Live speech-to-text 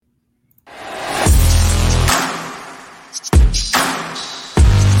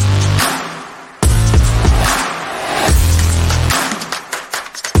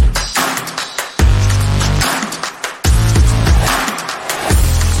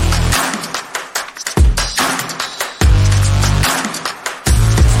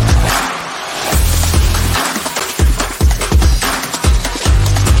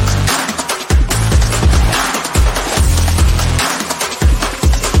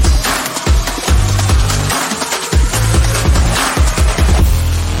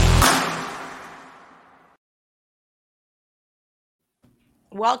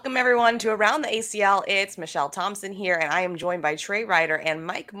Welcome, everyone, to Around the ACL. It's Michelle Thompson here, and I am joined by Trey Ryder and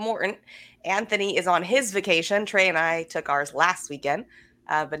Mike Morton. Anthony is on his vacation. Trey and I took ours last weekend,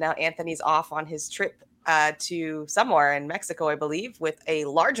 but now Anthony's off on his trip to somewhere in Mexico, I believe, with a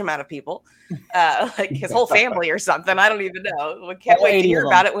large amount of people, like his whole family or something. I don't even know. We can't wait to hear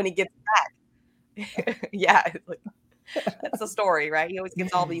about it when he gets back. Yeah, that's the story, right? He always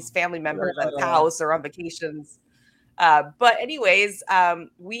gets all these family members at his house or on vacations. But anyways,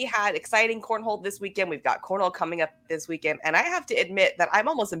 we had exciting cornhole this weekend. We've got cornhole coming up this weekend. And I have to admit that I'm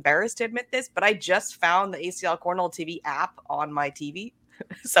almost embarrassed to admit this, but I just found the ACL Cornhole TV app on my TV.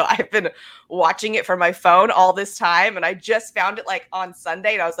 So I've been watching it from my phone all this time. And I just found it like on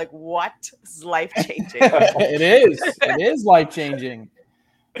Sunday. And I was like, what? This is life-changing. It is. It is life-changing.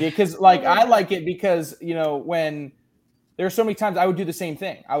 Because I like it because, when there are so many times I would do the same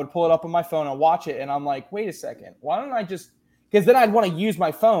thing. I would pull it up on my phone and watch it. And I'm like, wait a second. Why don't I just – because then I'd want to use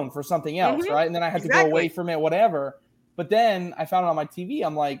my phone for something else, right? And then I had to go away from it, whatever. But then I found it on my TV.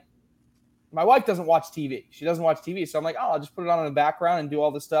 I'm like, my wife doesn't watch TV. She doesn't watch TV. So I'm like, I'll just put it on in the background and do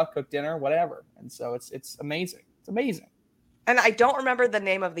all this stuff, cook dinner, whatever. And so it's amazing. It's amazing. And I don't remember the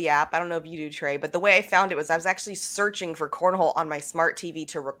name of the app. I don't know if you do, Trey. But the way I found it was I was actually searching for cornhole on my smart TV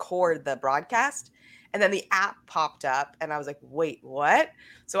to record the broadcast. And then the app popped up, and I was like, wait, what?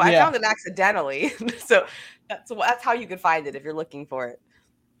 So I found it accidentally. So that's how you can find it if you're looking for it.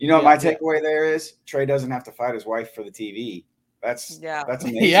 My takeaway there is Trey doesn't have to fight his wife for the TV. That's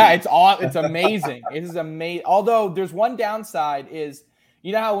amazing. Yeah, it's amazing. It is amazing. Although there's one downside is,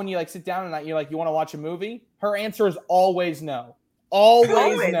 how when you sit down and you're you want to watch a movie? Her answer is always no.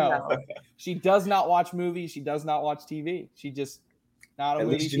 Always no. She does not watch movies. She does not watch TV. She just not a At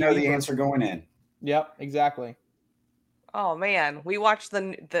movie. least you know the answer going in. Yep, exactly. Oh man, we watched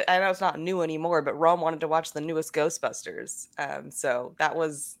the I know it's not new anymore, but Rome wanted to watch the newest Ghostbusters. So that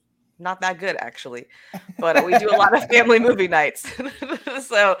was not that good actually. But we do a lot of family movie nights.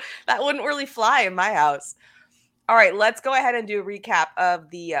 So that wouldn't really fly in my house. All right, let's go ahead and do a recap of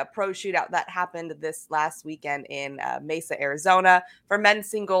the pro shootout that happened this last weekend in Mesa, Arizona. For men's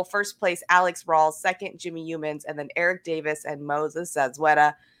single, first place Alex Rawls, second Jimmy Humans, and then Eric Davis and Moses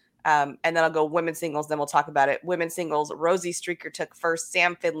Zazueta. And then I'll go women's singles, then we'll talk about it. Women's singles, Rosie Streaker took first,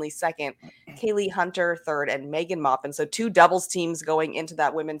 Sam Finley second, Kaylee Hunter third, and Megan Maupin. So two doubles teams going into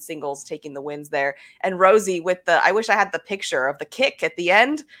that women's singles, taking the wins there. And Rosie with I wish I had the picture of the kick at the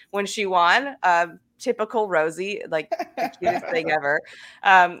end when she won. Typical Rosie, like the cutest thing ever.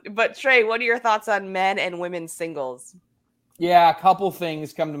 But Trey, what are your thoughts on men and women's singles? Yeah, a couple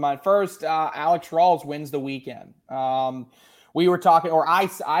things come to mind. First, Alex Rawls wins the weekend. We were talking, or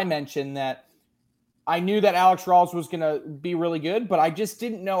I mentioned that I knew that Alex Rawls was going to be really good, but I just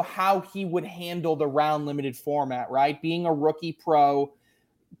didn't know how he would handle the round limited format, right? Being a rookie pro,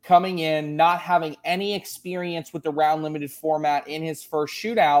 coming in, not having any experience with the round limited format in his first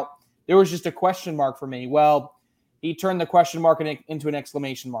shootout, there was just a question mark for me. Well, he turned the question mark into an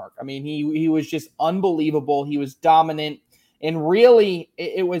exclamation mark. I mean, he was just unbelievable. He was dominant, and really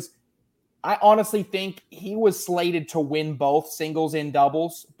it was – I honestly think he was slated to win both singles and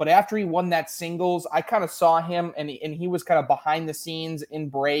doubles. But after he won that singles, I kind of saw him and he was kind of behind the scenes in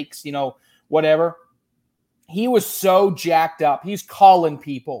breaks, whatever. He was so jacked up. He's calling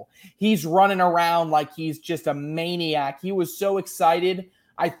people. He's running around like he's just a maniac. He was so excited.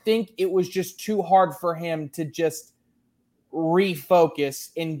 I think it was just too hard for him to just refocus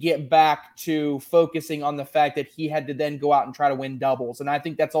and get back to focusing on the fact that he had to then go out and try to win doubles. And I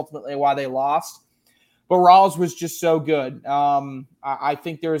think that's ultimately why they lost. But Rawls was just so good. I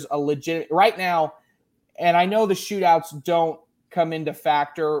think there's a legit right now, and I know the shootouts don't come into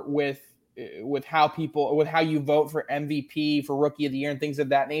factor with how you vote for MVP, for Rookie of the Year and things of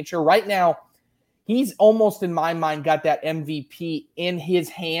that nature. Right now, he's almost, in my mind, got that MVP in his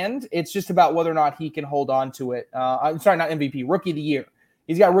hand. It's just about whether or not he can hold on to it. I'm sorry, not MVP, Rookie of the Year.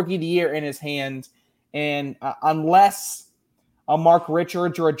 He's got Rookie of the Year in his hand. And unless a Mark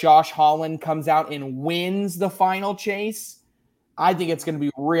Richards or a Josh Holland comes out and wins the final chase, I think it's going to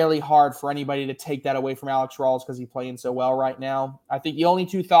be really hard for anybody to take that away from Alex Rawls because he's playing so well right now. I think the only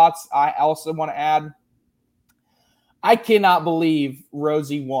two thoughts I also want to add, I cannot believe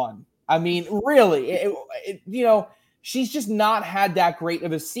Rosie won. I mean, really, she's just not had that great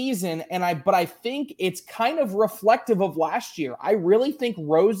of a season. But I think it's kind of reflective of last year. I really think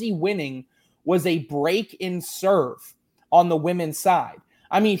Rosie winning was a break in serve on the women's side.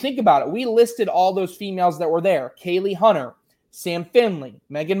 I mean, think about it. We listed all those females that were there. Kaylee Hunter, Sam Finley,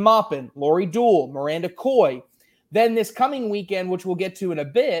 Megan Maupin, Lori Dool, Miranda Coy. Then this coming weekend, which we'll get to in a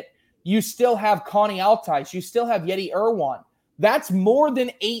bit, you still have Connie Altice. You still have Yeti Irwan. That's more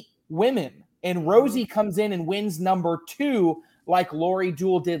than 8 women. And Rosie comes in and wins number 2, like Lori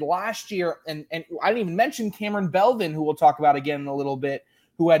Jewell did last year. And I didn't even mention Cameron Belvin, who we'll talk about again in a little bit,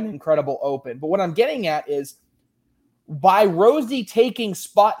 who had an incredible open. But what I'm getting at is, by Rosie taking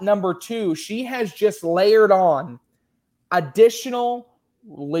spot number 2, she has just layered on additional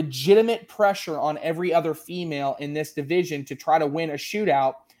legitimate pressure on every other female in this division to try to win a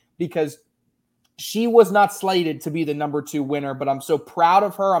shootout, because she was not slated to be the number 2 winner. But I'm so proud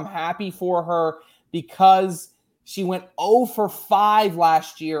of her. I'm happy for her, because she went 0 for 5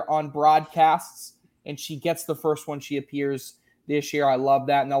 last year on broadcasts, and she gets the first one she appears this year. I love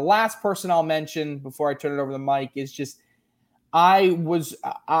that. And the last person I'll mention before I turn it over to Mike is just,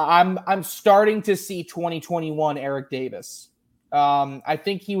 I'm starting to see 2021 Eric Davis. I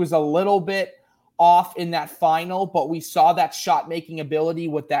think he was a little bit off in that final, but we saw that shot making ability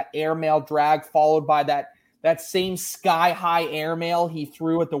with that airmail drag, followed by that same sky high airmail he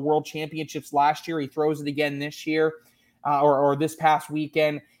threw at the World Championships last year. He throws it again this year, or this past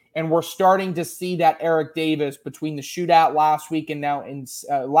weekend. And we're starting to see that Eric Davis between the shootout last week and now in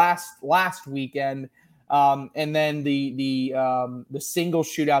last weekend, and then the single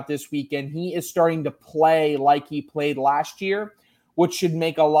shootout this weekend. He is starting to play like he played last year, which should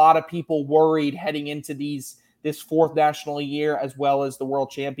make a lot of people worried heading into this fourth national year, as well as the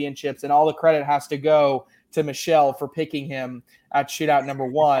World Championships. And all the credit has to go to Michelle for picking him at shootout number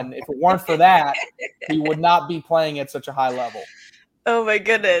 1. If it weren't for that, he would not be playing at such a high level. Oh my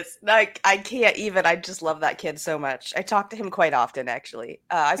goodness. Like, I can't even. I just love that kid so much. I talk to him quite often, actually.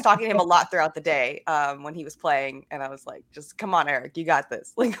 I was talking to him a lot throughout the day when he was playing, and I was like, just come on, Eric, you got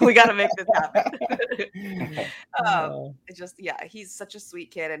this. Like, we got to make this happen. He's such a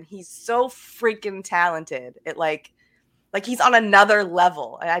sweet kid, and he's so freaking talented. Like he's on another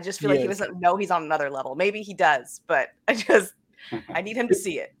level. And I just feel like he doesn't know he's on another level. Maybe he does, but I need him to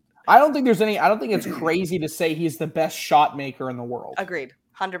see it. I don't think it's crazy to say he's the best shot maker in the world. Agreed.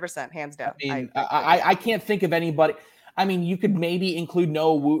 100%, hands down. I can't think of anybody. I mean, you could maybe include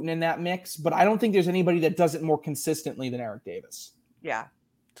Noah Wooten in that mix, but I don't think there's anybody that does it more consistently than Eric Davis. Yeah,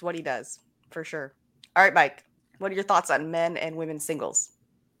 it's what he does, for sure. All right, Mike, what are your thoughts on men and women's singles?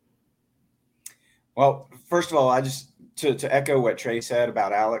 Well, first of all, I just, to echo what Trey said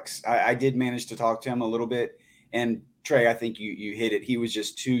about Alex, I did manage to talk to him a little bit, and Trey, I think you hit it. He was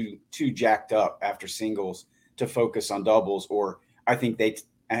just too jacked up after singles to focus on doubles, or I think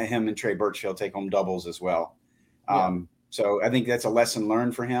him and Trey Birchfield take home doubles as well. Yeah. So I think that's a lesson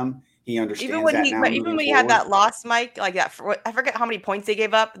learned for him. He understands even when he had that loss, Mike, like that. I forget how many points they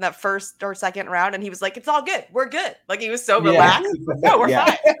gave up in that first or second round, and he was like, "It's all good, we're good." Like, he was so relaxed. No, we're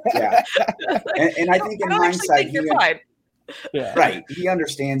fine. Yeah. And I think in hindsight, you're fine. Yeah. Right. He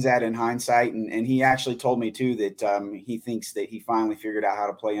understands that in hindsight. And he actually told me too that he thinks that he finally figured out how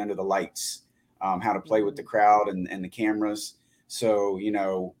to play under the lights, how to play with the crowd and the cameras. So,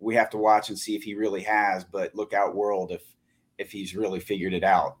 we have to watch and see if he really has, but look out world if he's really figured it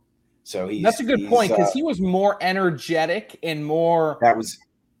out. So that's a good point, because he was more energetic and more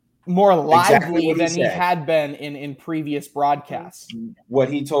lively than he had been in previous broadcasts.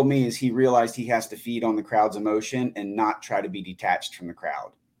 What he told me is he realized he has to feed on the crowd's emotion and not try to be detached from the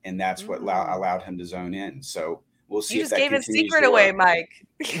crowd. And that's what allowed him to zone in. So we'll see. You just gave his secret away, Mike.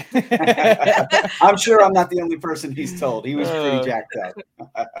 I'm sure I'm not the only person he's told. He was pretty jacked up.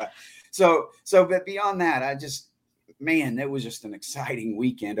 But beyond that, man, it was just an exciting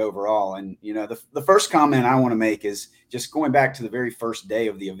weekend overall. And, the first comment I want to make is just going back to the very first day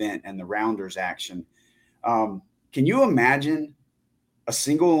of the event and the rounders action. Can you imagine a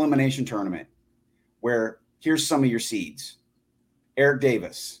single elimination tournament where here's some of your seeds? Eric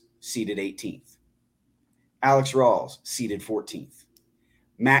Davis, seeded 18th. Alex Rawls, seeded 14th.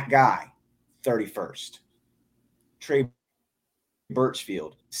 Matt Guy, 31st. Trey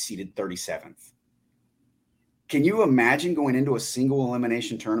Birchfield, seeded 37th. Can you imagine going into a single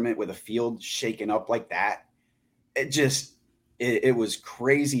elimination tournament with a field shaken up like that? It was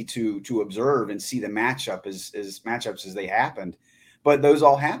crazy to observe and see the matchups as they happened. But those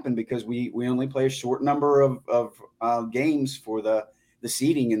all happened because we only play a short number of games for the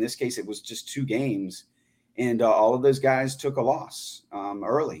seeding. In this case, it was just 2 games, and all of those guys took a loss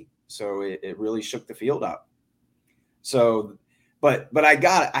early. So it really shook the field up. So, but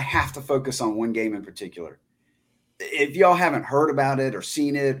I have to focus on one game in particular. If y'all haven't heard about it or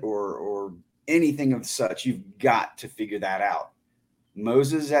seen it or anything of such, you've got to figure that out.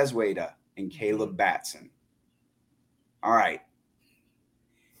 Moses Azueda and Caleb Batson. All right.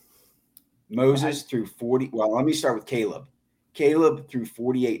 Moses threw 40. Well, let me start with Caleb. Caleb threw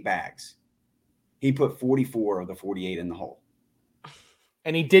 48 bags. He put 44 of the 48 in the hole.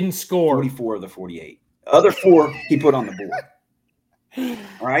 And he didn't score 44 of the 48. The other 4 he put on the board.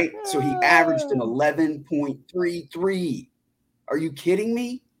 All right. So he averaged an 11.33. Are you kidding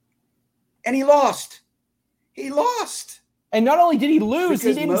me? And he lost. He lost. And not only did he lose,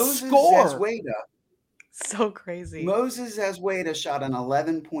 he didn't score. Zazueta, so crazy. Moses Zazueta shot an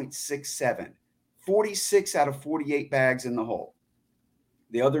 11.67, 46 out of 48 bags in the hole.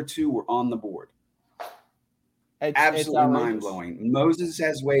 The other 2 were on the board. Absolutely mind-blowing. Moses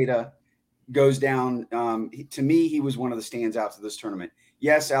Zazueta goes down. To me, he was one of the standouts of this tournament.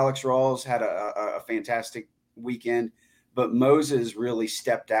 Yes, Alex Rawls had a fantastic weekend, but Moses really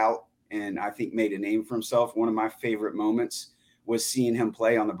stepped out and I think made a name for himself. One of my favorite moments was seeing him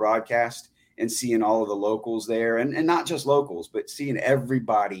play on the broadcast and seeing all of the locals there, and not just locals, but seeing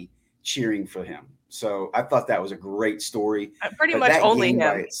everybody cheering for him. So I thought that was a great story. Pretty much only him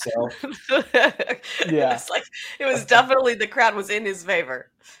by itself. Yeah, it was definitely the crowd was in his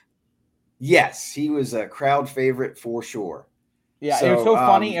favor. Yes, he was a crowd favorite for sure. Yeah, so, it was so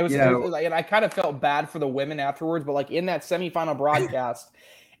funny. It was and I kind of felt bad for the women afterwards, but like in that semifinal broadcast,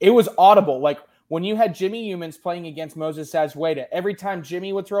 it was audible. Like when you had Jimmy Humans playing against Moses Zazueta, every time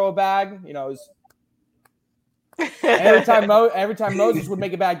Jimmy would throw a bag, it was every time Moses would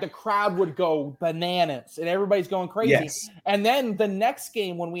make a bag, the crowd would go bananas and everybody's going crazy. Yes. And then the next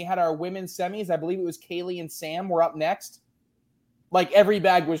game when we had our women's semis, I believe it was Kaylee and Sam were up next. Like every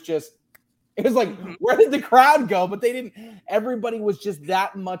bag was just, it was like, where did the crowd go? But they didn't, everybody was just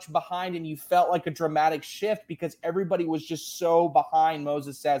that much behind, and you felt like a dramatic shift because everybody was just so behind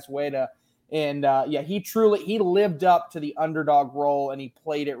Moses Zazueta. And he lived up to the underdog role, and he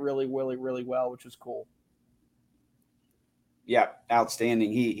played it really, really, really well, which was cool. Yeah,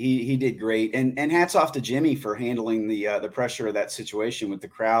 outstanding. He did great, and hats off to Jimmy for handling the pressure of that situation with the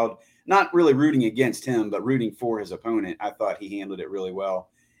crowd, not really rooting against him, but rooting for his opponent. I thought he handled it really well.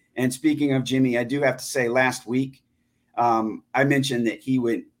 And speaking of Jimmy, I do have to say last week, I mentioned that he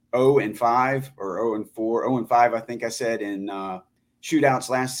went 0-5 or 0-4, 0-5, I think I said, in shootouts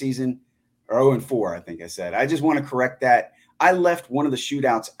last season, or 0-4, I think I said. I just want to correct that. I left one of the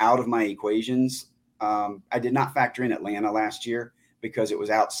shootouts out of my equations. I did not factor in Atlanta last year because it was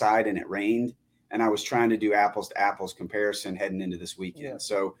outside and it rained, and I was trying to do apples to apples comparison heading into this weekend. Yeah.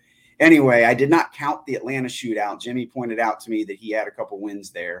 So anyway, I did not count the Atlanta shootout. Jimmy pointed out to me that he had a couple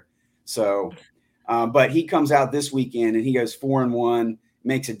wins there. So, but he comes out this weekend and he goes 4-1,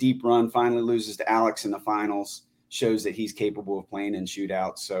 makes a deep run, finally loses to Alex in the finals, shows that he's capable of playing in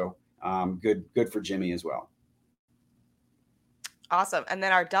shootouts. So good for Jimmy as well. Awesome. And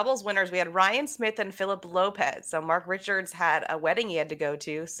then our doubles winners, we had Ryan Smith and Philip Lopez. So Mark Richards had a wedding he had to go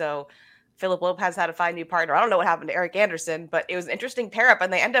to. So Philip Lopez had to find a new partner. I don't know what happened to Eric Anderson, but it was an interesting pair up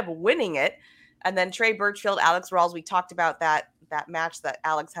and they end up winning it. And then Trey Birchfield, Alex Rawls, we talked about that match that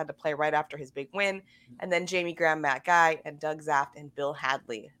Alex had to play right after his big win. And then Jamie Graham, Matt Guy, and Doug Zaft and Bill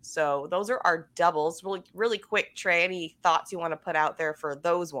Hadley. So those are our doubles. Really, really quick, Trey, any thoughts you want to put out there for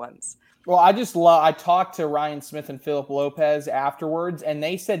those ones? Well, I talked to Ryan Smith and Philip Lopez afterwards, and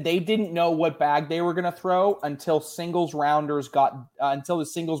they said they didn't know what bag they were going to throw until the singles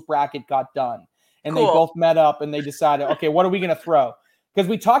bracket got done. And Cool. They both met up and they decided, okay, what are we going to throw? Because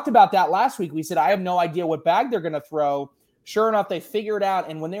we talked about that last week. We said, I have no idea what bag they're going to throw. Sure enough, they figured out.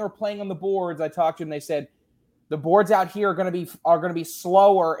 And when they were playing on the boards, I talked to them. They said, the boards out here are going to be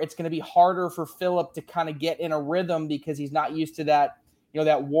slower. It's going to be harder for Philip to kind of get in a rhythm because he's not used to that,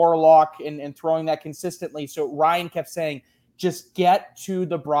 that warlock and throwing that consistently. So Ryan kept saying, just get to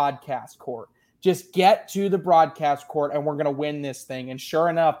the broadcast court. Just get to the broadcast court and we're going to win this thing. And sure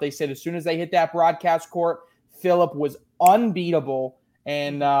enough, they said as soon as they hit that broadcast court, Philip was unbeatable.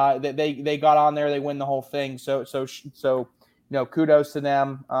 And they got on there, they win the whole thing. So kudos to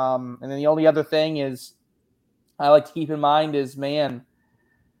them. And then the only other thing is I like to keep in mind is, man,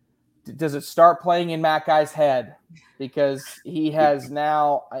 does it start playing in Matt Guy's head? Because he has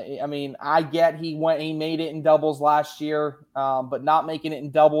now, I get he made it in doubles last year, but not making it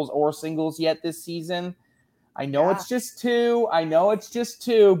in doubles or singles yet this season. I know It's just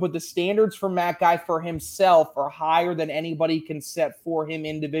two, but the standards for Matt Guy for himself are higher than anybody can set for him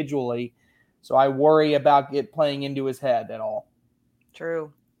individually. So I worry about it playing into his head at all.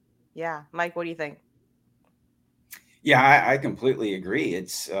 True. Yeah. Mike, what do you think? Yeah, I completely agree.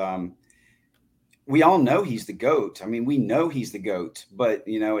 It's, we all know he's the GOAT. I mean, we know he's the GOAT, but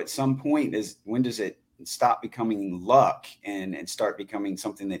at some point when does it stop becoming luck and start becoming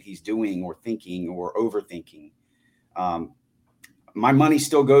something that he's doing or thinking or overthinking? My money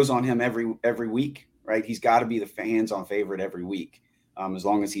still goes on him every week, right? He's got to be the hands-on favorite every week, as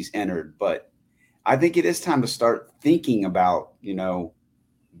long as he's entered. But I think it is time to start thinking about,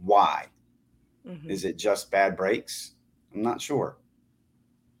 Why? Mm-hmm. Is it just bad breaks? I'm not sure.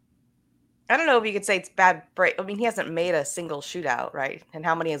 I don't know if you could say it's bad break. I mean, he hasn't made a single shootout, right? And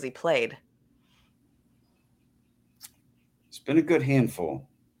how many has he played? It's been a good handful.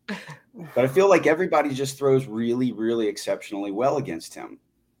 But I feel like everybody just throws really, really exceptionally well against him.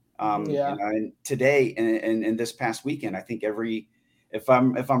 And today and this past weekend, I think if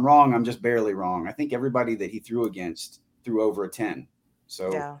I'm wrong, I'm just barely wrong. I think everybody that he threw against threw over a 10.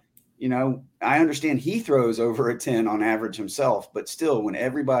 So, yeah. I understand he throws over a 10 on average himself, but still, when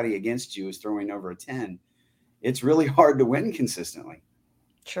everybody against you is throwing over a 10, it's really hard to win consistently.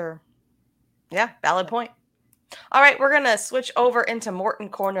 Sure. Yeah, valid point. All right, we're going to switch over into Morton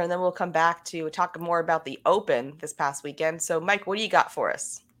Corner, and then we'll come back to talk more about the Open this past weekend. So, Mike, what do you got for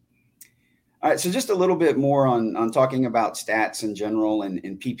us? All right, so just a little bit more on talking about stats in general and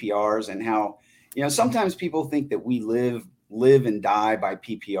PPRs and how, sometimes people think that we live and die by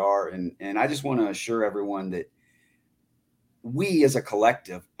PPR. And I just want to assure everyone that we as a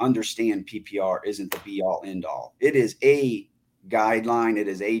collective understand PPR isn't the be all end all. It is a guideline. It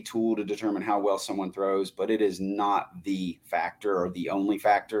is a tool to determine how well someone throws, but it is not the factor or the only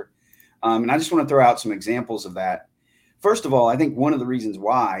factor. And I just want to throw out some examples of that. First of all, I think one of the reasons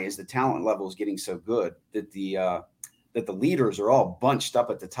why is the talent level is getting so good that the leaders are all bunched up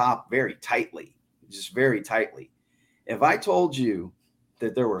at the top very tightly, just very tightly. If I told you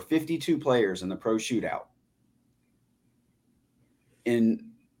that there were 52 players in the pro shootout, and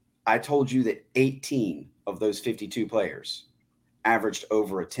I told you that 18 of those 52 players averaged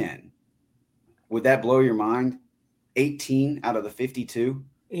over a 10, would that blow your mind? 18 out of the 52?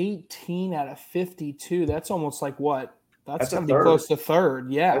 18 out of 52. That's almost like what? That's going a to be third. Close to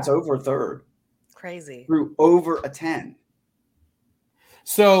third. Yeah. That's over a third. Crazy. Through over a 10.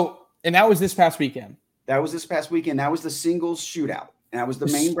 So, and that was this past weekend. That was this past weekend. That was the singles shootout. And that was the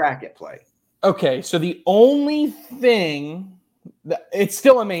main bracket play. Okay. So the only thing it's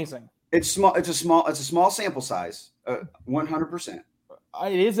still amazing. It's small. It's a small sample size. 100%.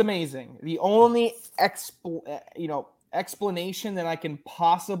 It is amazing. The only explanation that I can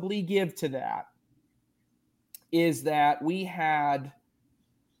possibly give to that is that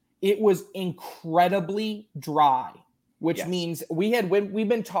it was incredibly dry, which means we've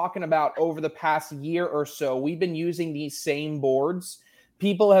been talking about over the past year or so, we've been using these same boards.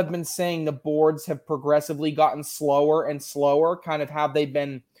 People have been saying the boards have progressively gotten slower and slower, kind of how they've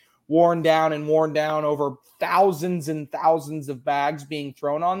been worn down over thousands and thousands of bags being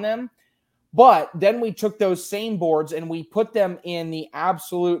thrown on them. But then we took those same boards and we put them in the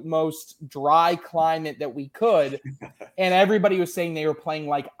absolute most dry climate that we could. And everybody was saying they were playing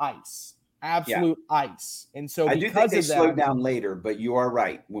like ice, absolute ice. And so I do think they slowed down later, but you are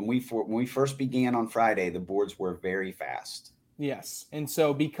right. When we first began on Friday, the boards were very fast. Yes. And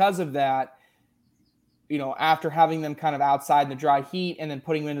so because of that, after having them kind of outside in the dry heat and then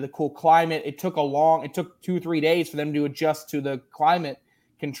putting them into the cool climate, it took 2-3 days for them to adjust to the climate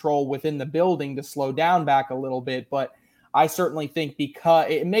control within the building to slow down back a little bit. But I certainly think because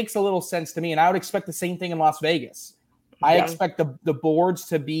it makes a little sense to me, and I would expect the same thing in Las Vegas. I expect the boards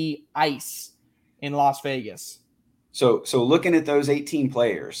to be ice in Las Vegas. So looking at those 18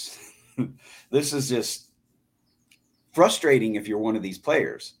 players, this is just frustrating if you're one of these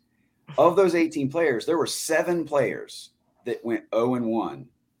players. Of those 18 players, there were 7 players that went 0-1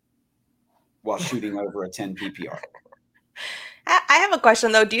 while shooting over a 10 PPR. I have a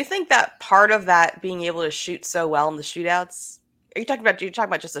question though. Do you think that part of that being able to shoot so well in the shootouts? You're talking about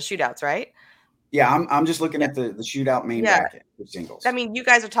just the shootouts, right? Yeah, I'm just looking at the shootout main bracket for singles. I mean, you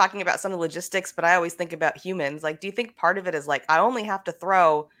guys are talking about some of the logistics, but I always think about humans. Like, do you think part of it is like I only have to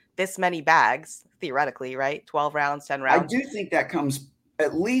throw this many bags theoretically, right? 12 rounds, 10 rounds. I do think that comes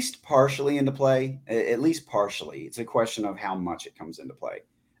at least partially into play. At least partially, it's a question of how much it comes into play.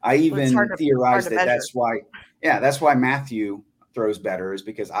 I even theorized that that's why Matthew throws better, is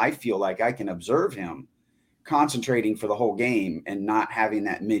because I feel like I can observe him concentrating for the whole game and not having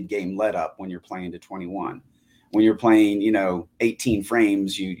that mid-game let up when you're playing to 21. When you're playing, 18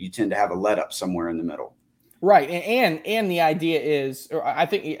 frames, you tend to have a let up somewhere in the middle. Right. And the idea is, I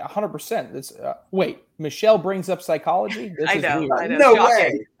think 100%. This Michelle brings up psychology. I know. No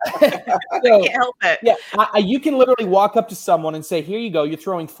way. I can't help it. Yeah. You can literally walk up to someone and say, here you go. You're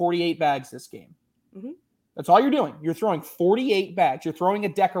throwing 48 bags this game. Mm-hmm. That's all you're doing. You're throwing 48 bags. You're throwing a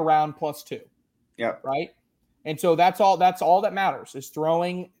deck around +2. Yeah. Right. And so that's all that matters is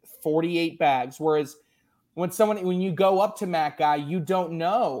throwing 48 bags. Whereas when you go up to Matt Guy, you don't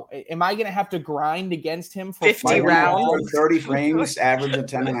know, am I going to have to grind against him for 50 rounds, 30 frames, average of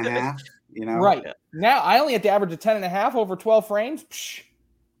 10.5, Right. Now I only have to average a 10.5 over 12 frames. Psh,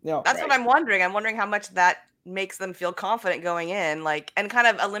 That's what I'm wondering. I'm wondering how much that makes them feel confident going in, like, and kind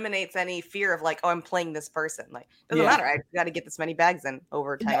of eliminates any fear of like, oh, I'm playing this person. Like, doesn't matter. I got to get this many bags in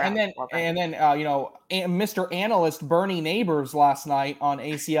over 10 rounds. And then, Mr. Analyst Bernie Neighbors last night on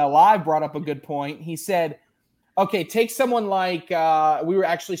ACL Live brought up a good point. He said, okay, take someone like, we were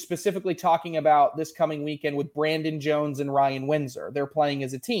actually specifically talking about this coming weekend with Brandon Jones and Ryan Windsor. They're playing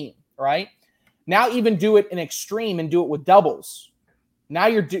as a team, right? Now even do it in extreme and do it with doubles. Now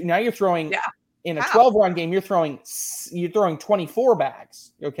you're throwing in a 12-round game, you're throwing 24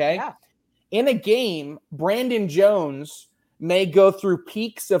 bags, okay? Yeah. In a game, Brandon Jones may go through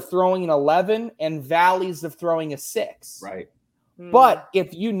peaks of throwing an 11 and valleys of throwing a 6. Right. But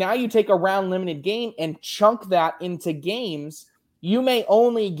if you take a round limited game and chunk that into games, you may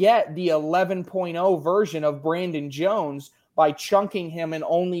only get the 11.0 version of Brandon Jones by chunking him and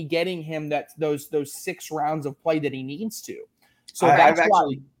only getting him those 6 rounds of play that he needs to. So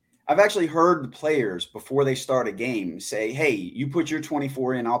I've actually heard the players before they start a game say, "Hey, you put your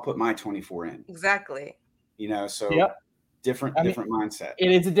 24 in, I'll put my 24 in." Exactly. Different mindset.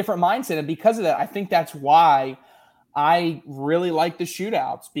 It is a different mindset, and because of that, I think that's why I really like the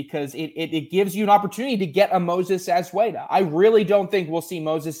shootouts, because it gives you an opportunity to get a Moses Asueda. I really don't think we'll see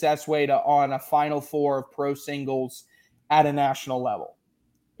Moses Asueda on a Final Four of pro singles at a national level.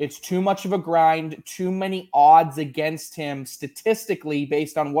 It's too much of a grind, too many odds against him statistically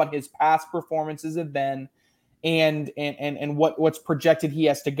based on what his past performances have been and what's projected he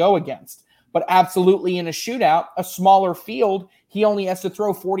has to go against. But absolutely in a shootout, a smaller field, he only has to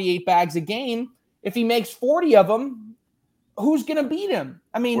throw 48 bags a game. If he makes 40 of them, who's going to beat him?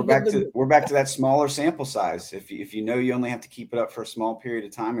 I mean, we're back to that smaller sample size. If you know you only have to keep it up for a small period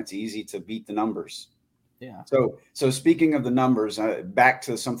of time, it's easy to beat the numbers. Yeah. So speaking of the numbers, back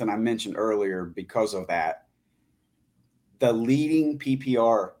to something I mentioned earlier, because of that, the leading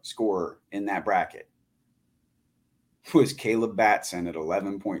PPR scorer in that bracket was Caleb Batson at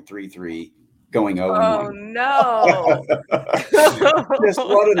 11.33, going 0-1. Oh no! Just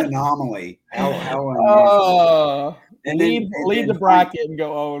what an anomaly! How and lead the bracket and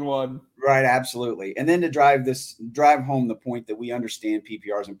go 0-1. Right, absolutely. And then to drive home the point that we understand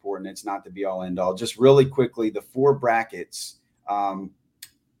PPR is important. It's not the be all end all. Just really quickly, the 4 brackets.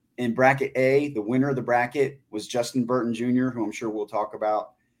 In bracket A, the winner of the bracket was Justin Burton Jr., who I'm sure we'll talk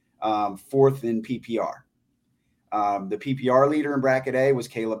about, 4th in PPR. The PPR leader in bracket A was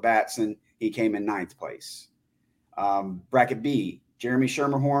Caleb Batson. He came in 9th place. Bracket B, Jeremy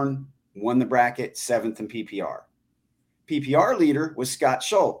Schermerhorn won the bracket, 7th in PPR. PPR leader was Scott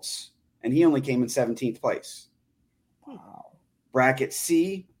Schultz, and he only came in 17th place. Wow. Bracket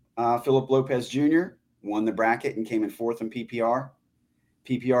C, Philip Lopez Jr. won the bracket and came in 4th in PPR.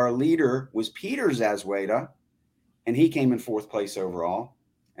 PPR leader was Peter Asueda, and he came in 4th place overall.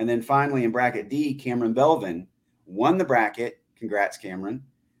 And then finally in bracket D, Cameron Belvin won the bracket. Congrats, Cameron.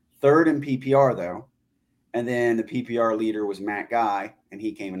 3rd in PPR, though. And then the PPR leader was Matt Guy, and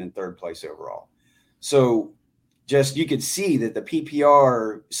he came in 3rd place overall. So just you could see that the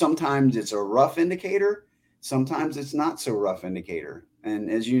PPR, sometimes it's a rough indicator, sometimes it's not so rough indicator. And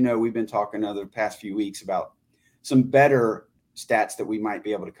as you know, we've been talking over the past few weeks about some better stats that we might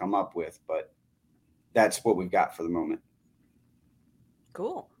be able to come up with, but that's what we've got for the moment.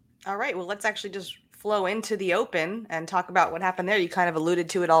 Cool. All right. Well, let's actually just flow into the Open and talk about what happened there. You kind of alluded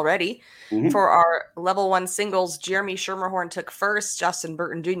to it already. Mm-hmm. For our level 1 singles, Jeremy Schermerhorn took 1st, Justin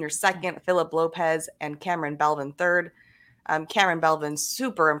Burton Jr. 2nd, Philip Lopez and Cameron Belvin 3rd. Cameron Belvin,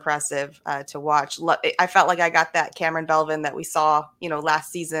 super impressive to watch. I felt like I got that Cameron Belvin that we saw,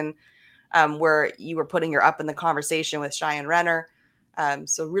 last season, where you were putting her up in the conversation with Cheyenne Renner.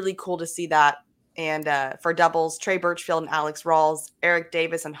 So really cool to see that. And for doubles, Trey Birchfield and Alex Rawls, Eric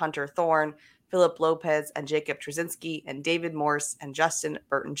Davis and Hunter Thorne, Philip Lopez and Jacob Trzynski, and David Morse and Justin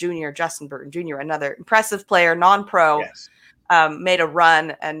Burton Jr. Justin Burton Jr., another impressive player, non-pro, yes. Made a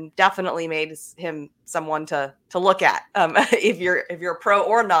run and definitely made him someone to look at if you're pro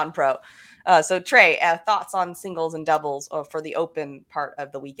or non-pro. So Trey, thoughts on singles and doubles for the Open part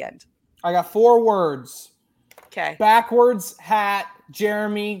of the weekend? I got 4 words. Okay. Backwards hat,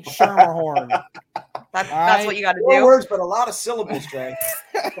 Jeremy Schermerhorn. That's what you got to do. 4 words, but a lot of syllables, Trey.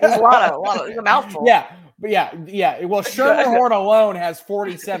 There's a lot of it's a mouthful. Yeah. Well, Schermerhorn alone has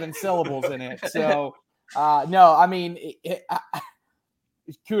 47 syllables in it. So, no, I mean,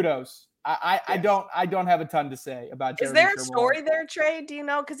 kudos. I don't have a ton to say about Jeremy. Is there a story there, Trey? Do you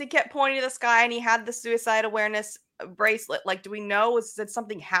know? Because he kept pointing to the sky and he had the suicide awareness bracelet. Like, do we know? Did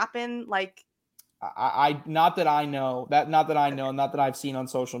something happen? Like, not that I know, not that I've seen on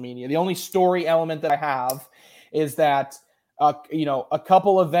social media. The only story element that I have is that a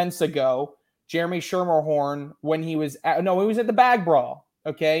couple events ago, Jeremy Schermerhorn, when he was at the Bag Brawl,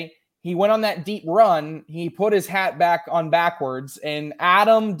 okay? He went on that deep run. He put his hat back on backwards, and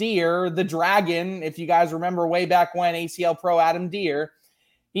Adam Deere, the Dragon, if you guys remember way back when, ACL Pro Adam Deere,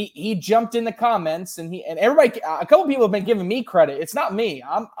 he jumped in the comments, and everybody, a couple people have been giving me credit. It's not me.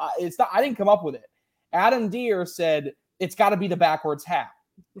 I didn't come up with it. Adam Deere said it's got to be the backwards hat.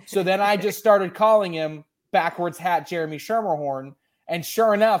 So then I just started calling him backwards hat Jeremy Schermerhorn, and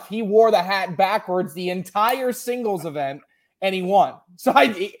sure enough, he wore the hat backwards the entire singles event. And he won. So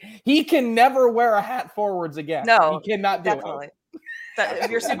he can never wear a hat forwards again. No, he cannot do definitely. If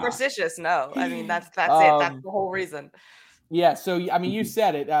you're superstitious, no. I mean, that's it. That's the whole reason. Yeah. So, I mean, you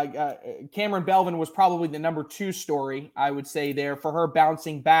said it. Cameron Belvin was probably the number 2 story, I would say, there for her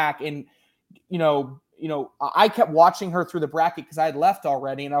bouncing back. And, I kept watching her through the bracket because I had left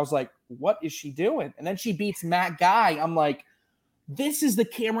already. And I was like, what is she doing? And then she beats Matt Guy. I'm like, this is the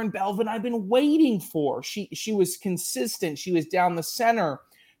Cameron Belvin I've been waiting for. She was consistent. She was down the center.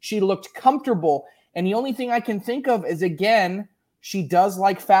 She looked comfortable. And the only thing I can think of is, again, she does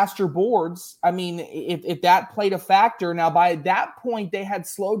like faster boards. I mean, if that played a factor. Now, by that point, they had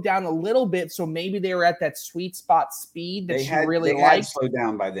slowed down a little bit, so maybe they were at that sweet spot speed that she really liked. They had slowed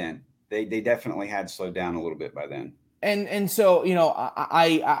down by then. They definitely had slowed down a little bit by then. And so,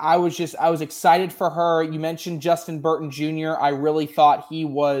 I was excited for her. You mentioned Justin Burton Jr. I really thought he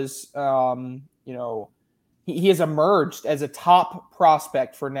was, he has emerged as a top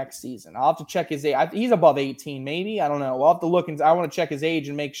prospect for next season. I'll have to check his age. He's above 18, maybe. I don't know. We'll have to look, and I want to check his age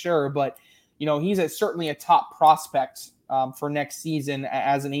and make sure. But, he's certainly a top prospect for next season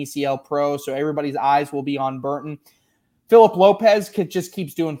as an ACL pro. So everybody's eyes will be on Burton. Philip Lopez just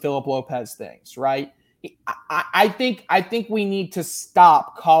keeps doing Philip Lopez things, right? I think we need to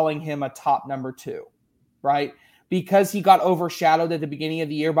stop calling him a top number 2, right? Because he got overshadowed at the beginning of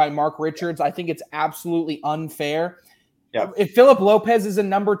the year by Mark Richards. I think it's absolutely unfair. Yep. If Philip Lopez is a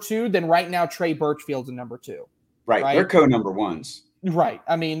number 2, then right now Trey Birchfield's a number 2. Right. They're co-number 1s. Right.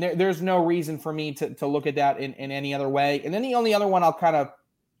 I mean, there's no reason for me to look at that in any other way. And then the only other one I'll kind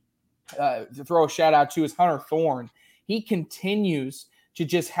of throw a shout out to is Hunter Thorne. He continues to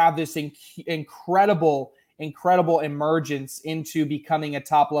just have this incredible emergence into becoming a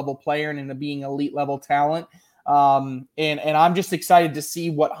top level player and into being elite level talent. And I'm just excited to see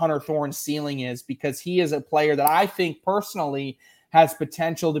what Hunter Thorne's ceiling is, because he is a player that I think personally has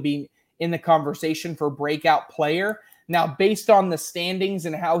potential to be in the conversation for breakout player. Now, based on the standings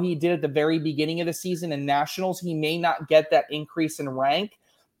and how he did at the very beginning of the season in nationals, he may not get that increase in rank.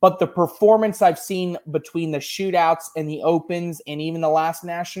 But the performance I've seen between the shootouts and the opens and even the last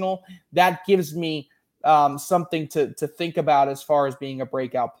national, that gives me something to think about as far as being a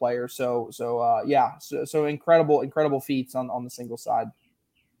breakout player. So incredible feats on the single side.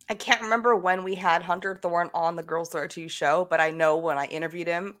 I can't remember when we had Hunter Thorne on the Girls There Are Two show, but I know when I interviewed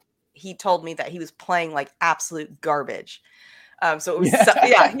him, he told me that he was playing like absolute garbage. So it was, he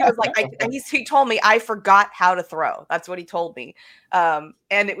was like, he told me I forgot how to throw. That's what he told me. And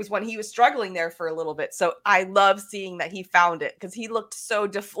it was when he was struggling there for a little bit. So I love seeing that he found it, because he looked so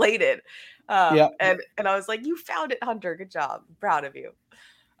deflated. And I was like, you found it, Hunter. Good job. I'm proud of you.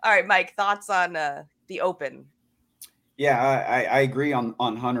 All right, Mike, thoughts on the Open? Yeah, I agree on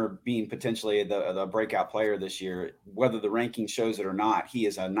Hunter being potentially the breakout player this year. Whether the ranking shows it or not, he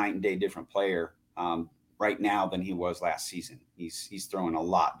is a night and day different player right now than he was last season. He's throwing a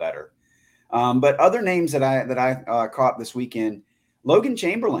lot better. But other names that I caught this weekend, Logan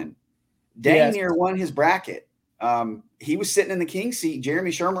Chamberlain, dang near won his bracket. He was sitting in the king seat.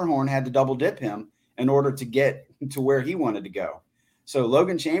 Jeremy Schermerhorn had to double dip him in order to get to where he wanted to go. So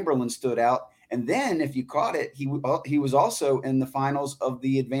Logan Chamberlain stood out. And then if you caught it, he was also in the finals of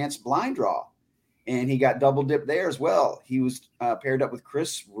the advanced blind draw, and he got double dipped there as well. He was paired up with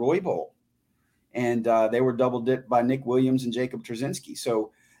Chris Roybal, and they were double dipped by Nick Williams and Jacob Trzynski.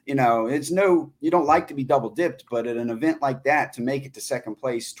 So, you don't like to be double dipped, but at an event like that, to make it to second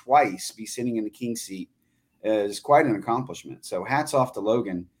place twice, be sitting in the king seat, is quite an accomplishment. So hats off to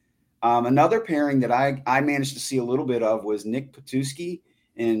Logan. Another pairing that I managed to see a little bit of was Nick Patuski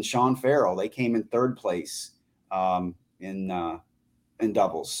and Sean Farrell. They came in third place in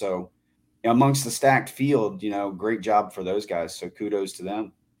doubles. So amongst the stacked field, great job for those guys. So kudos to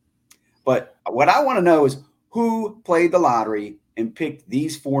them. But what I want to know is who played the lottery and picked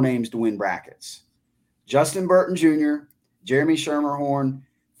these 4 names to win brackets: Justin Burton Jr., Jeremy Schermerhorn,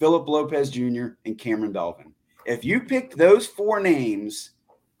 Philip Lopez Jr., and Cameron Belvin. If you picked those 4 names,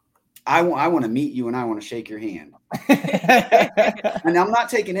 I want to meet you and I want to shake your hand. And I'm not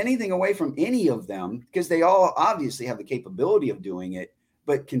taking anything away from any of them because they all obviously have the capability of doing it.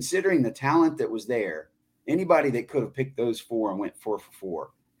 But considering the talent that was there, anybody that could have picked those 4 and went 4 for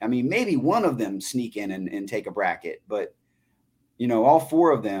 4. I mean, maybe one of them sneak in and take a bracket, but all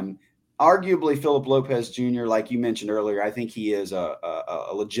 4 of them. Arguably, Philip Lopez Jr., like you mentioned earlier, I think he is a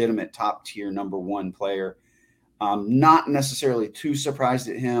legitimate top tier number 1 player. Not necessarily too surprised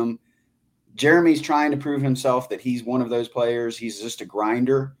at him. Jeremy's trying to prove himself that he's one of those players. He's just a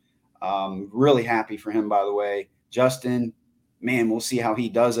grinder. Really happy for him, by the way. Justin, man, we'll see how he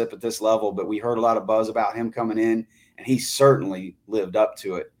does it at this level, but we heard a lot of buzz about him coming in, and he certainly lived up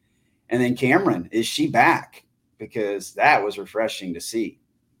to it. And then Cameron, is she back? Because that was refreshing to see.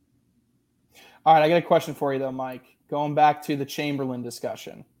 All right, I got a question for you, though, Mike. Going back to the Chamberlain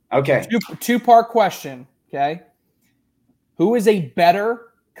discussion. Okay. Two-part question, okay? Who is a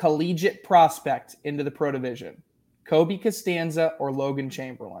better collegiate prospect into the pro division? Kobe Costanza or Logan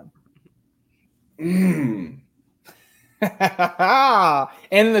Chamberlain? And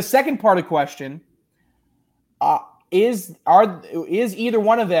the second part of the question, is either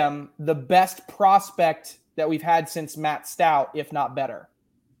one of them the best prospect that we've had since Matt Stout, if not better?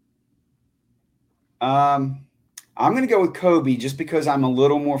 I'm going to go with Kobe just because I'm a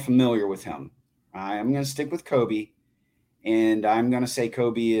little more familiar with him. I'm going to stick with Kobe, and I'm going to say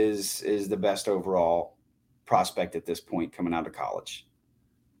Kobe is the best overall prospect at this point coming out of college.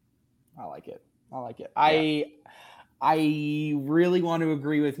 I like it. Yeah. I really want to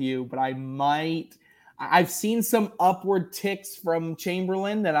agree with you, but I've seen some upward ticks from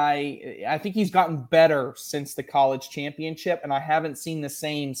Chamberlain that I think he's gotten better since the college championship, and I haven't seen the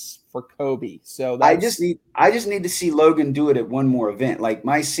same for Kobe. So I just need to see Logan do it at one more event. Like,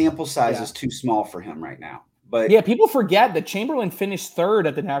 my sample size is too small for him right now. But yeah, people forget that Chamberlain finished 3rd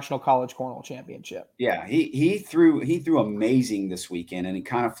at the National College Cornhole Championship. Yeah, he threw amazing this weekend, and he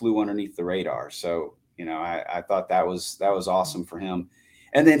kind of flew underneath the radar. So I thought that was awesome for him.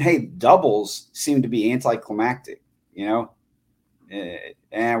 And then, hey, doubles seem to be anticlimactic,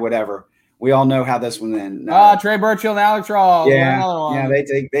 whatever. We all know how this one then. Trey Burchill and Alex Rawls. Yeah,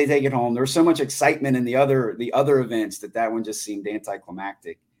 they take it home. There was so much excitement in the other events that one just seemed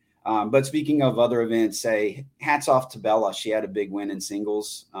anticlimactic. But speaking of other events, say hats off to Bella. She had a big win in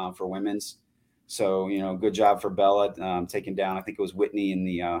singles for women's. So good job for Bella taking down. I think it was Whitney in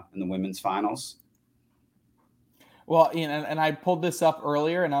the women's finals. Well, and I pulled this up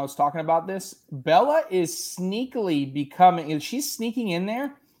earlier, and I was talking about this. Bella is sneakily becoming – she's sneaking in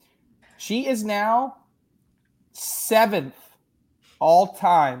there. She is now 7th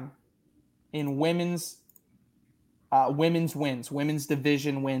all-time in women's wins, women's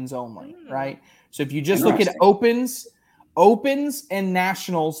division wins only, right? So if you just look at opens and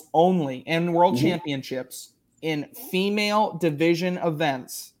nationals only, and world championships in female division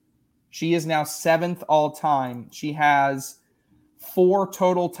events – she is now 7th all-time. She has 4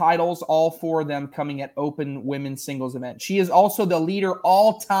 total titles, all 4 of them coming at open women's singles event. She is also the leader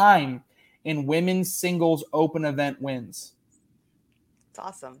all-time in women's singles open event wins. It's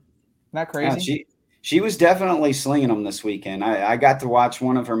awesome. Isn't that crazy? Yeah, she was definitely slinging them this weekend. I got to watch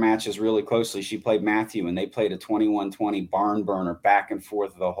one of her matches really closely. She played Matthew, and they played a 21-20 barn burner back and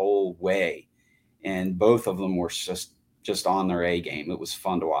forth the whole way. And both of them were just on their A game. It was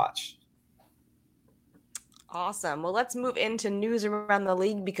fun to watch. Awesome. Well, let's move into news around the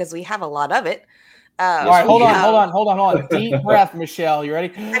league because we have a lot of it. All right, hold on. Deep breath, Michelle. You ready?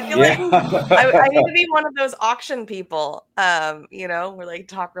 I feel like I need to be one of those auction people, where they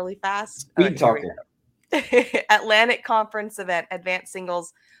talk really fast. Speed talker. Atlantic Conference event, advanced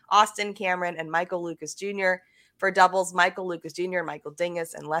singles, Austin Cameron and Michael Lucas Jr. For doubles, Michael Lucas Jr., Michael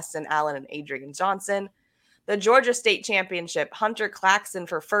Dingus, and Leston Allen and Adrian Johnson. The Georgia State Championship, Hunter Claxton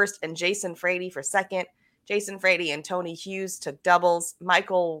for first and Jason Frady for second. Jason Frady and Tony Hughes took doubles.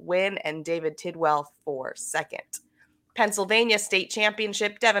 Michael Wynn and David Tidwell for second. Pennsylvania State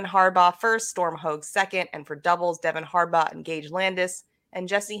Championship, Devin Harbaugh first, Storm Hogue second, and for doubles, Devin Harbaugh and Gage Landis, and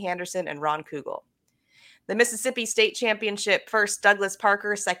Jesse Henderson and Ron Kugel. The Mississippi State Championship, first, Douglas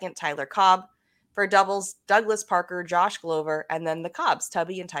Parker, second, Tyler Cobb. For doubles, Douglas Parker, Josh Glover, and then the Cobbs,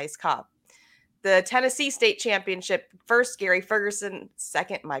 Tubby and Tice Cobb. The Tennessee State Championship, first, Gary Ferguson,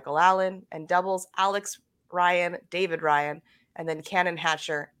 second, Michael Allen, and doubles, Alex Ryan, David Ryan, and then Cannon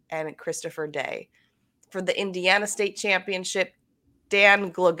Hatcher and Christopher Day. For the Indiana State Championship,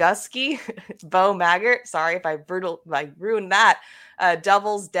 Dan Gloguski, Bo Maggart, sorry if I ruined that,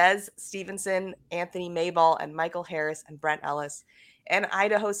 doubles, Des Stevenson, Anthony Mayball, and Michael Harris and Brent Ellis. And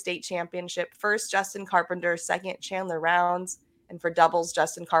Idaho State Championship, first, Justin Carpenter, second, Chandler Rounds, And for doubles,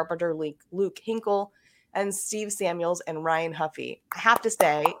 Justin Carpenter, Luke Hinkle, and Steve Samuels and Ryan Huffy. I have to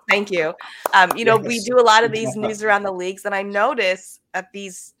say, thank you. We do a lot of these news around the leagues, and I notice at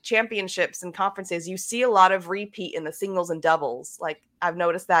these championships and conferences, you see a lot of repeat in the singles and doubles. Like I've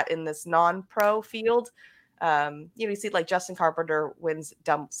noticed that in this non-pro field. You see like Justin Carpenter wins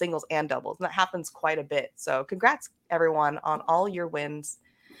singles and doubles, and that happens quite a bit. So congrats everyone on all your wins,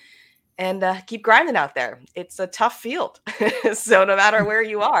 and keep grinding out there. It's a tough field. So no matter where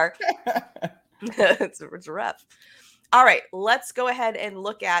you are, it's rough. All right, let's go ahead and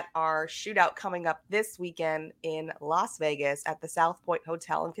look at our shootout coming up this weekend in Las Vegas at the South Point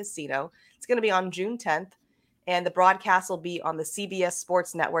Hotel and Casino. It's going to be on June 10th. And the broadcast will be on the CBS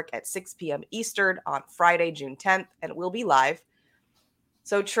Sports Network at 6 p.m. Eastern on Friday, June 10th, and it will be live.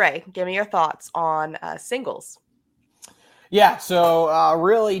 So, Trey, give me your thoughts on singles. Yeah, so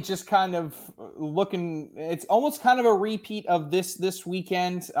really just kind of looking, it's almost kind of a repeat of this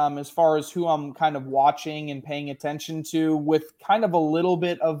weekend as far as who I'm kind of watching and paying attention to, with kind of a little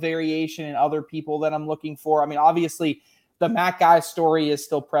bit of variation in other people that I'm looking for. I mean, obviously, the Matt Guy story is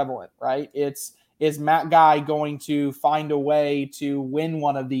still prevalent, right? Is Matt Guy going to find a way to win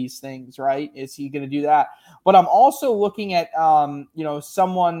one of these things, right? Is he going to do that? But I'm also looking at,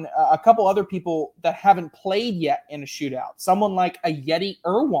 a couple other people that haven't played yet in a shootout. Someone like a Yeti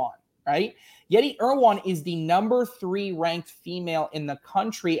Irwan, right? Yeti Irwan is the number 3 ranked female in the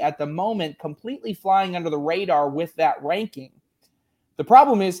country at the moment, completely flying under the radar with that ranking. The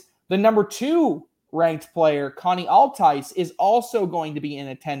problem is the number 2 ranked player, Connie Altice, is also going to be in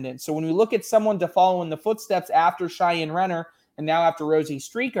attendance. So when we look at someone to follow in the footsteps after Cheyenne Renner and now after Rosie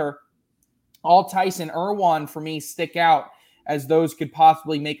Streaker, Altice and Irwan for me stick out as those could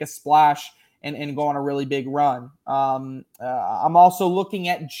possibly make a splash and go on a really big run. I'm also looking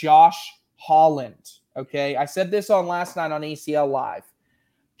at Josh Holland. Okay, I said this on last night on ACL Live.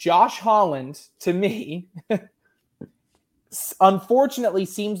 Josh Holland, to me, unfortunately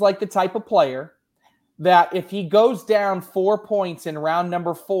seems like the type of player that if he goes down 4 points in round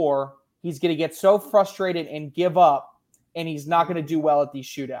number 4, he's going to get so frustrated and give up, and he's not going to do well at these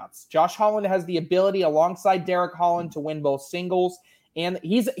shootouts. Josh Holland has the ability, alongside Derek Holland, to win both singles, and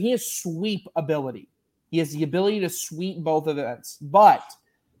he has sweep ability. He has the ability to sweep both events, but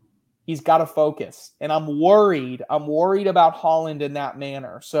he's got to focus, and I'm worried. I'm worried about Holland in that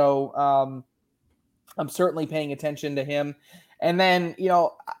manner. So I'm certainly paying attention to him. And then,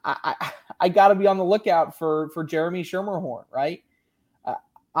 I got to be on the lookout for Jeremy Schermerhorn, right?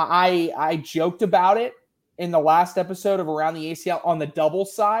 I joked about it in the last episode of Around the ACL on the double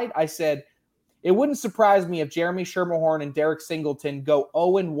side. I said, it wouldn't surprise me if Jeremy Schermerhorn and Derek Singleton go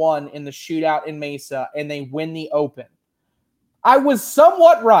 0-1 in the shootout in Mesa and they win the Open. I was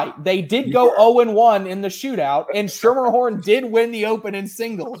somewhat right. They did go 0-1 in the shootout, and Schermerhorn did win the Open in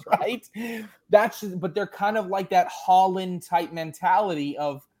singles, right? But they're kind of like that Holland type mentality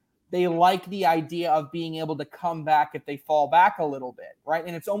of they like the idea of being able to come back if they fall back a little bit, right?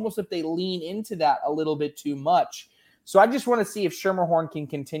 And it's almost if they lean into that a little bit too much. So I just want to see if Schermerhorn can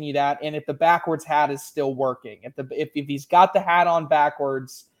continue that, and if the backwards hat is still working. If he's got the hat on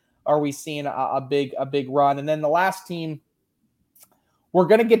backwards, are we seeing a big run? And then the last team, we're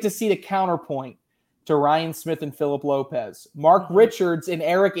going to get to see the counterpoint to Ryan Smith and Philip Lopez. Mark Richards and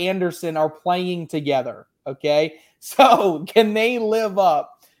Eric Anderson are playing together, okay? So can they live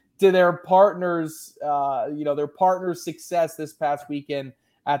up to their partner's success this past weekend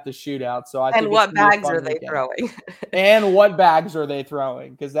at the shootout? So I think what bags are they throwing? And what bags are they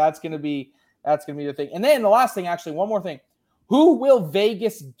throwing? Because that's going to be the thing. And then the last thing, actually, one more thing. Who will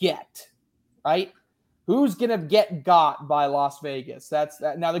Vegas get, right? Who's going to get got by Las Vegas? That's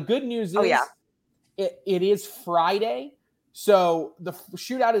that. Now, the good news is it is Friday. So the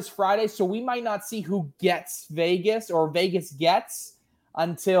shootout is Friday. So we might not see who gets Vegas or Vegas gets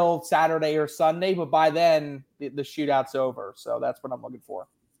until Saturday or Sunday. But by then, the shootout's over. So that's what I'm looking for.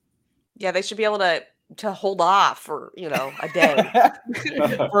 Yeah, they should be able to hold off for, a day.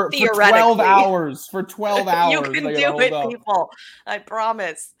 for 12 hours. For 12 hours. You can do it, people. I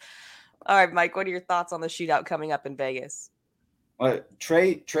promise. All right, Mike, what are your thoughts on the shootout coming up in Vegas?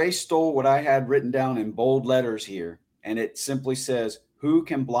 Trey stole what I had written down in bold letters here, and it simply says, who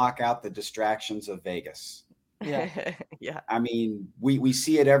can block out the distractions of Vegas? Yeah. Yeah. I mean, we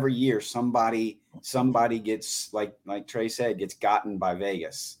see it every year. Somebody gets, like Trey said, gets gotten by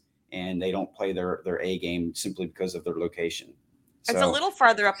Vegas, and they don't play their A game simply because of their location. It's a little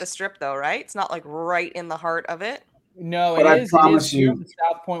farther up the strip, though, right? It's not like right in the heart of it. No, it is the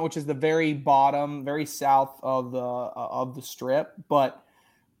South Point, which is the very bottom, very south of the strip. But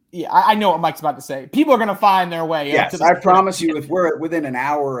Yeah, I know what Mike's about to say. People are going to find their way. Yes, I promise you, if we're within an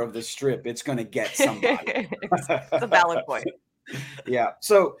hour of the strip, it's going to get somebody. It's a valid point. Yeah.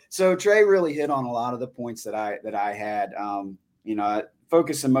 So Trey really hit on a lot of the points that I had.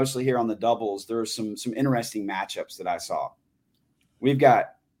 Focusing mostly here on the doubles, there are some interesting matchups that I saw. We've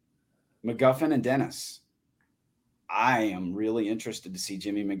got McGuffin and Dennis. I am really interested to see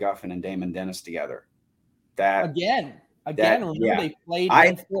Jimmy McGuffin and Damon Dennis together. Again, remember they played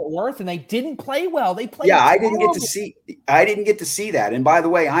in Fort Worth and they didn't play well. They played. Yeah, I didn't get to see that. And by the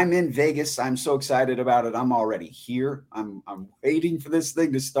way, I'm in Vegas. I'm so excited about it. I'm already here. I'm waiting for this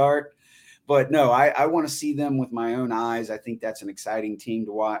thing to start. But no, I want to see them with my own eyes. I think that's an exciting team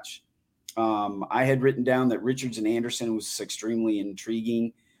to watch. I had written down that Richards and Anderson was extremely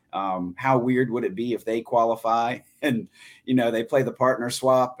intriguing. How weird would it be if they qualify and, they play the partner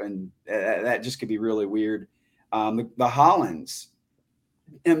swap, and that just could be really weird. The Hollands,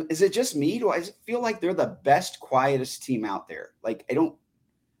 is it just me? Do I feel like they're the best, quietest team out there? Like,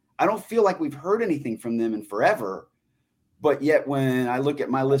 I don't feel like we've heard anything from them in forever, but yet when I look at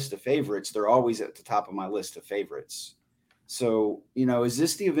my list of favorites, they're always at the top of my list of favorites. So, is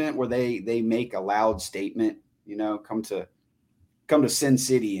this the event where they make a loud statement, come to Sin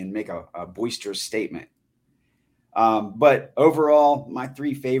City and make a boisterous statement? But overall, my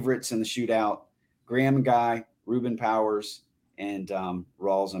three favorites in the shootout: Graham and Guy, Ruben Powers, and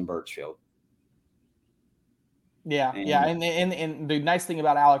Rawls and Birchfield. Yeah. And the nice thing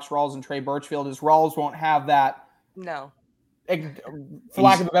about Alex Rawls and Trey Birchfield is Rawls won't have that. No. For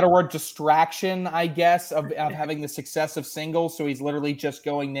lack of a better word, distraction, I guess, of having the success of singles. So he's literally just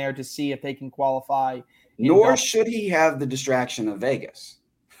going there to see if they can qualify. Nor should he have the distraction of Vegas.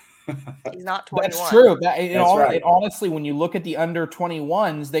 He's not 21. That's true. Right. Honestly, when you look at the under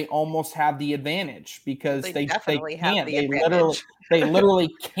 21s, they almost have the advantage because they definitely can't. have the advantage. They literally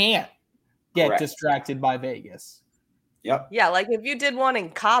can't get Correct. Distracted by Vegas. Yep. Yeah, like if you did one in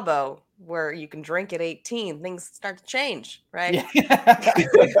Cabo where you can drink at 18, things start to change, right? Yeah.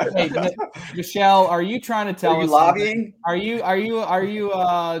 Hey, Michelle, are you trying to tell us? Lobbying? Are you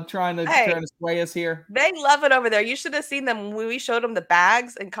trying to sway us here? They love it over there. You should have seen them when we showed them the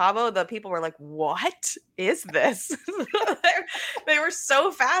bags in Cabo. The people were like, "What is this?" They were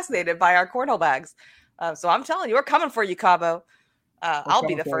so fascinated by our cornhole bags. So I'm telling you, we're coming for you, Cabo. I'll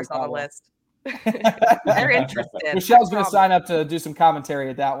be the first on the list. They're interested. Michelle's going to sign up to do some commentary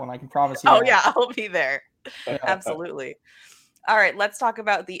at that one. I can promise you. Oh, yeah, I'll be there. Absolutely. All right, let's talk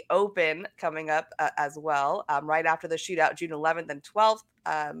about the Open coming up as well. Right after the shootout, June 11th and 12th.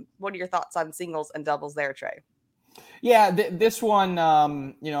 What are your thoughts on singles and doubles there, Trey? Yeah, this one,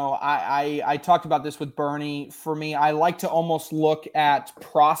 I talked about this with Bernie. For me, I like to almost look at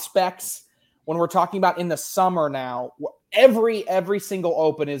prospects when we're talking about in the summer now. Every single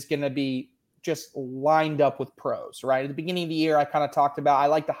Open is going to be just lined up with pros, right? At the beginning of the year, I kind of talked about, I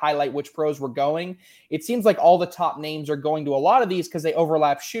like to highlight which pros were going. It seems like all the top names are going to a lot of these because they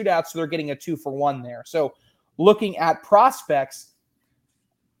overlap shootouts, so they're getting a 2-for-1 there. So looking at prospects,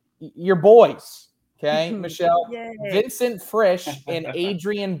 your boys, okay, Michelle, Yay. Vincent Frisch and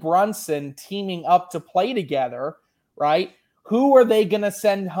Adrian Brunson teaming up to play together, right? Who are they going to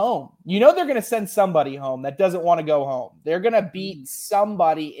send home? They're going to send somebody home that doesn't want to go home. They're going to beat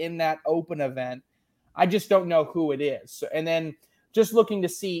somebody in that Open event. I just don't know who it is. So, and then just looking to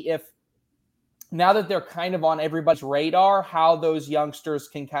see if, now that they're kind of on everybody's radar, how those youngsters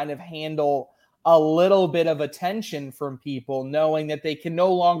can kind of handle a little bit of attention from people, knowing that they can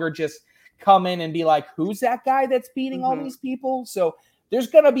no longer just come in and be like, who's that guy that's beating all these people? So there's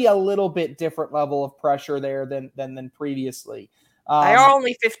going to be a little bit different level of pressure there than previously. They are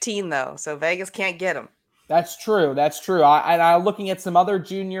only 15, though, so Vegas can't get them. That's true. I'm looking at some other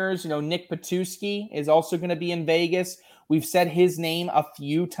juniors. Nick Petusky is also going to be in Vegas. We've said his name a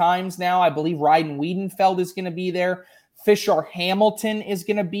few times now. I believe Ryden Wiedenfeld is going to be there. Fisher Hamilton is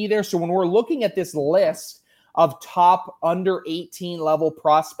going to be there. So when we're looking at this list of top under 18 level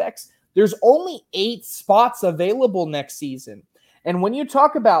prospects, there's only 8 spots available next season. And when you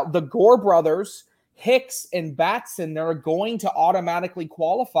talk about the Gore brothers, Hicks and Batson, that are going to automatically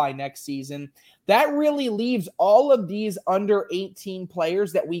qualify next season, that really leaves all of these under 18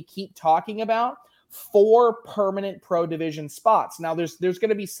 players that we keep talking about 4 permanent pro division spots. Now, there's going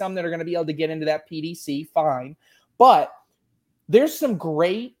to be some that are going to be able to get into that PDC, fine. But there's some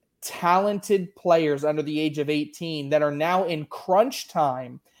great, talented players under the age of 18 that are now in crunch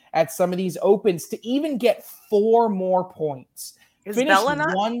time at some of these Opens to even get 4 more points. Is Bella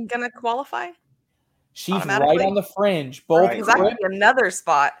not going to qualify? She's right on the fringe. Both exactly another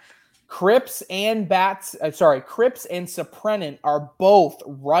spot. Cripps and Suprenant are both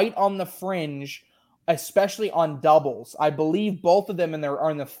right on the fringe, especially on doubles. I believe both of them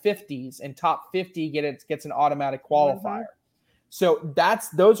are in the 50s, and top 50 gets an automatic qualifier. So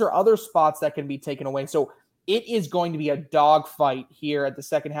those are other spots that can be taken away. So it is going to be a dogfight here at the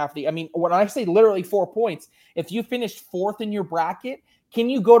second half of the. I mean, when I say literally 4 points, if you finished fourth in your bracket, can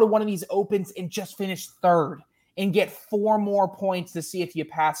you go to one of these opens and just finish third and get 4 more points to see if you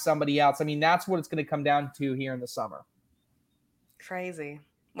pass somebody else? I mean, that's what it's going to come down to here in the summer. Crazy.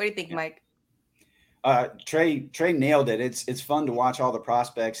 What do you think, Mike? Trey nailed it. It's fun to watch all the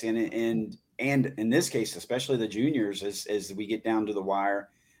prospects and in this case, especially the juniors as we get down to the wire.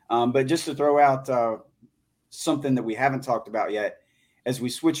 But just to throw out something that we haven't talked about yet, as we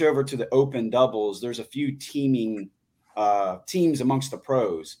switch over to the open doubles, there's a few teams amongst the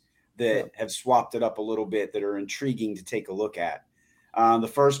pros that have swapped it up a little bit that are intriguing to take a look at. The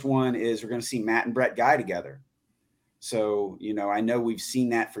first one is we're going to see Matt and Brett Guy together. So, I know we've seen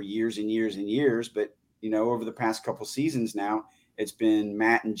that for years and years and years, but, over the past couple seasons now, it's been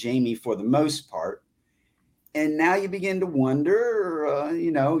Matt and Jamie for the most part. And now you begin to wonder,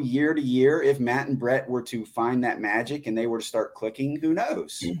 year to year, if Matt and Brett were to find that magic and they were to start clicking, who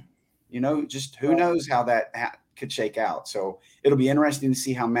knows? Just who knows how that could shake out. So it'll be interesting to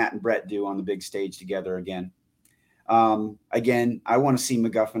see how Matt and Brett do on the big stage together again. Again, I want to see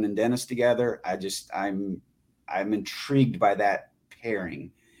McGuffin and Dennis together. I'm intrigued by that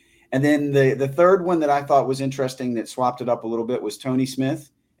pairing. And then the third one that I thought was interesting that swapped it up a little bit was Tony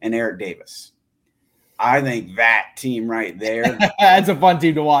Smith and Eric Davis. I think that team right there. That's a fun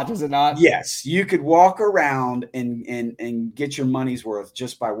team to watch, is it not? Yes. You could walk around and get your money's worth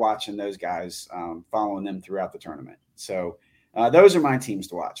just by watching those guys, following them throughout the tournament. So those are my teams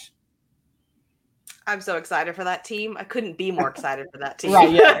to watch. I'm so excited for that team. I couldn't be more excited for that team.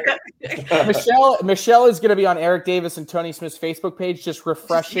 Right, yeah. Michelle is going to be on Eric Davis and Tony Smith's Facebook page, just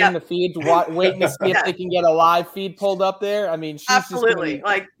refreshing the feed, waiting to see if they can get a live feed pulled up there. I mean, she's absolutely.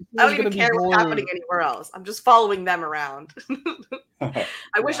 I don't even care what's happening anywhere else. I'm just following them around. I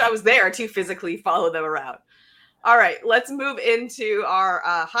wish I was there to physically follow them around. All right, let's move into our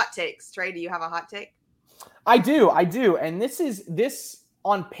hot takes. Trey, do you have a hot take? I do. And this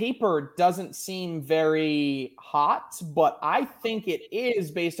on paper doesn't seem very hot, but I think it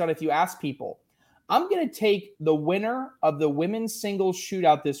is based on if you ask people. I'm going to take the winner of the women's singles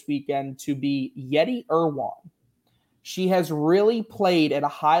shootout this weekend to be Yeti Irwan. She has really played at a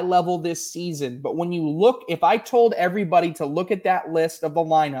high level this season, but when you look, if I told everybody to look at that list of the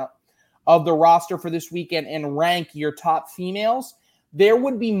lineup of the roster for this weekend and rank your top females, there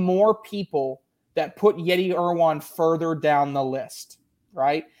would be more people that put Yeti Irwan further down the list.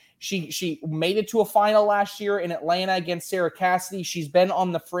 Right? She made it to a final last year in Atlanta against Sarah Cassidy. She's been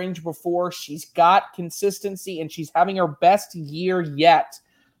on the fringe before. She's got consistency, and she's having her best year yet.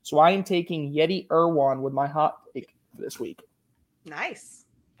 So I am taking Yeti Irwan with my hot take for this week. Nice.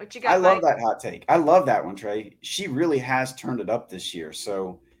 What you got? I love that hot take. I love that one, Trey. She really has turned it up this year.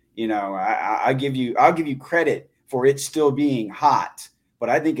 So, I'll give you credit for it still being hot, but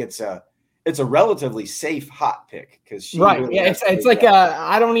I think it's a relatively safe hot pick because really it's like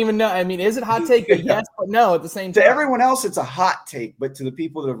I don't even know. I mean, is it hot take? Yes, but no at the same time. To everyone else, it's a hot take, but to the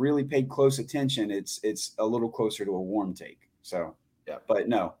people that have really paid close attention, it's a little closer to a warm take. So, but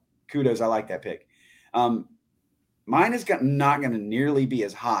no, kudos. I like that pick. Mine is not going to nearly be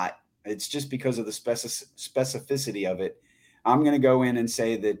as hot. It's just because of the specificity of it. I'm going to go in and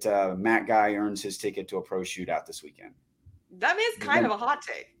say that Matt Guy earns his ticket to a pro shootout this weekend. That is kind of a hot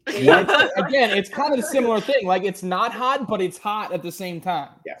take. Again, it's kind of a similar thing. Like, it's not hot, but it's hot at the same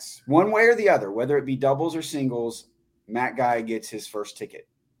time. Yes. One way or the other, whether it be doubles or singles, Matt Guy gets his first ticket.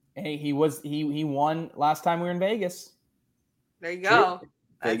 Hey, he won last time we were in Vegas. There you go.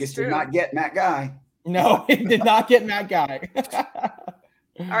 Vegas did not get Matt Guy. No, it did not get Matt Guy.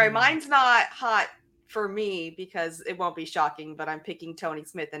 All right, mine's not hot for me because it won't be shocking, but I'm picking Tony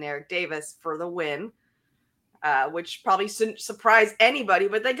Smith and Eric Davis for the win. Which probably shouldn't surprise anybody,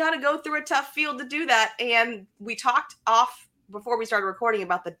 but they got to go through a tough field to do that. And we talked off before we started recording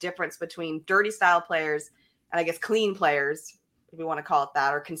about the difference between dirty style players and I guess clean players, if we want to call it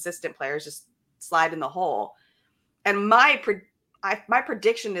that, or consistent players, just slide in the hole. And my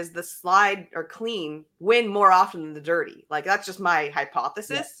prediction is the slide or clean win more often than the dirty. Like, that's just my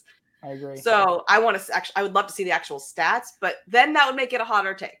hypothesis. Yeah, I agree. So I would love to see the actual stats, but then that would make it a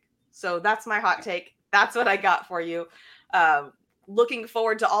hotter take. So that's my hot take. That's what I got for you. Looking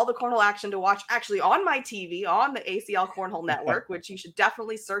forward to all the cornhole action to watch actually on my TV, on the ACL Cornhole Network, which you should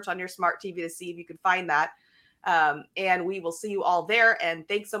definitely search on your smart TV to see if you can find that. And we will see you all there. And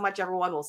thanks so much, everyone. We'll